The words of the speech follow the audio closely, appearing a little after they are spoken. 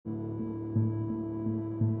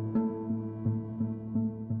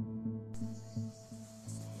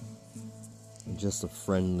Just a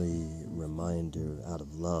friendly reminder out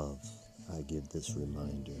of love. I give this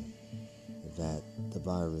reminder that the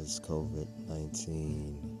virus,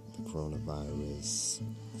 COVID-19, the coronavirus,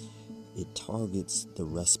 it targets the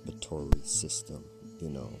respiratory system,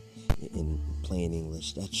 in plain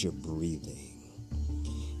English, that's your breathing.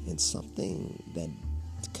 And something that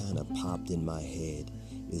kind of popped in my head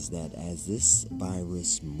is that as this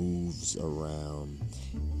virus moves around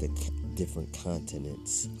the different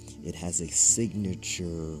continents, it has a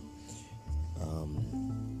signature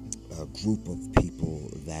a group of people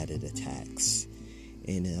that it attacks.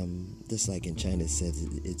 And just like in China, it says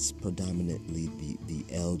it's predominantly the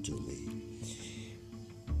elderly.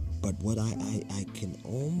 But what I can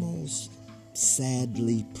almost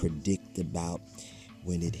sadly predict about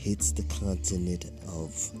when it hits the continent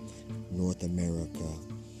of North America,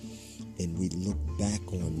 and we look back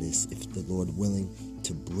on this, if the Lord willing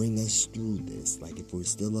to bring us through this, like if we're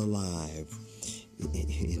still alive,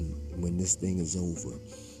 when this thing is over,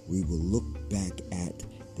 we will look back at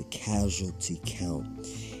the casualty count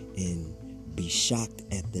and be shocked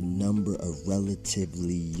at the number of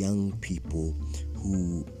relatively young people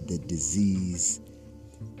who the disease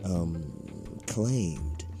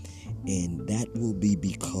claimed. And that will be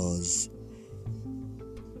because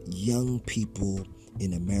young people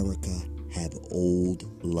in America have old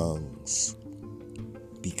lungs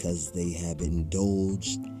because they have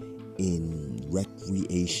indulged in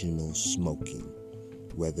recreational smoking,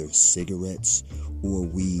 whether cigarettes or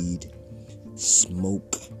weed.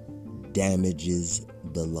 Smoke damages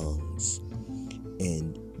the lungs,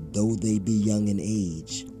 and though they be young in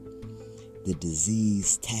age, the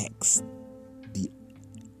disease taxes the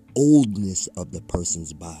oldness of the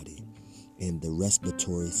person's body, and the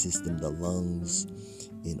respiratory system, the lungs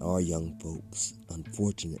in our young folks,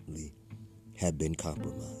 unfortunately, have been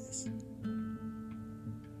compromised.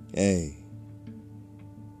 Hey,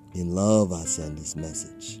 in love, I send this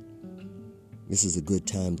message. This is a good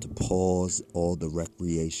time to pause all the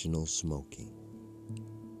recreational smoking.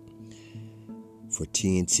 For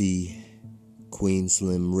TNT Queen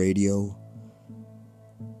Slim Radio,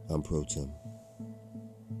 I'm Pro Tim.